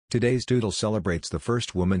Today's Doodle celebrates the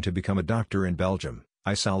first woman to become a doctor in Belgium,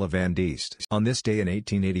 Isala-van-diest. On this day in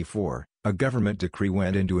 1884, a government decree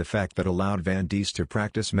went into effect that allowed Van Diest to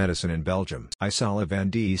practice medicine in Belgium.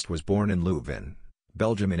 Isala-van-diest was born in Leuven,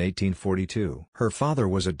 Belgium in 1842. Her father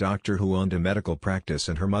was a doctor who owned a medical practice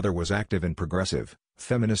and her mother was active in progressive,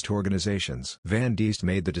 feminist organizations. Van Diest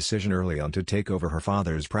made the decision early on to take over her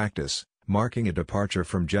father's practice, marking a departure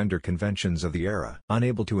from gender conventions of the era.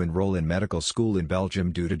 Unable to enroll in medical school in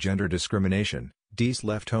Belgium due to gender discrimination, Diest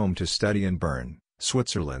left home to study in Bern,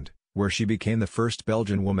 Switzerland, where she became the first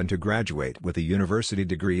Belgian woman to graduate with a university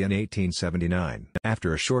degree in 1879.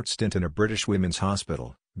 After a short stint in a British women's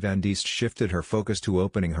hospital, Van Diest shifted her focus to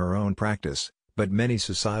opening her own practice, but many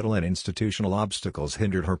societal and institutional obstacles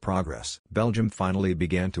hindered her progress. Belgium finally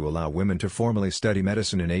began to allow women to formally study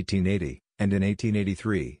medicine in 1880, and in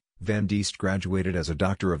 1883, Van Diest graduated as a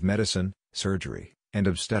doctor of medicine, surgery, and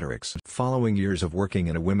obstetrics. Following years of working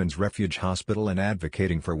in a women's refuge hospital and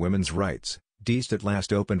advocating for women's rights, Diest at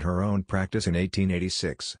last opened her own practice in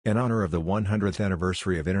 1886. In honor of the 100th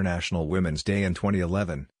anniversary of International Women's Day in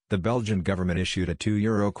 2011, the Belgian government issued a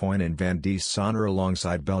 €2 coin in Van Diest's honor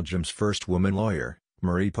alongside Belgium's first woman lawyer,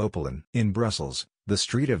 Marie Popelin. In Brussels, the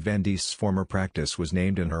street of Van Diest's former practice was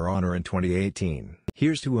named in her honor in 2018.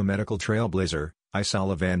 Here's to a medical trailblazer,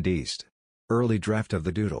 Isala-van-diest. Early draft of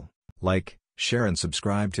the Doodle. Like, share and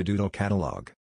subscribe to Doodle catalog.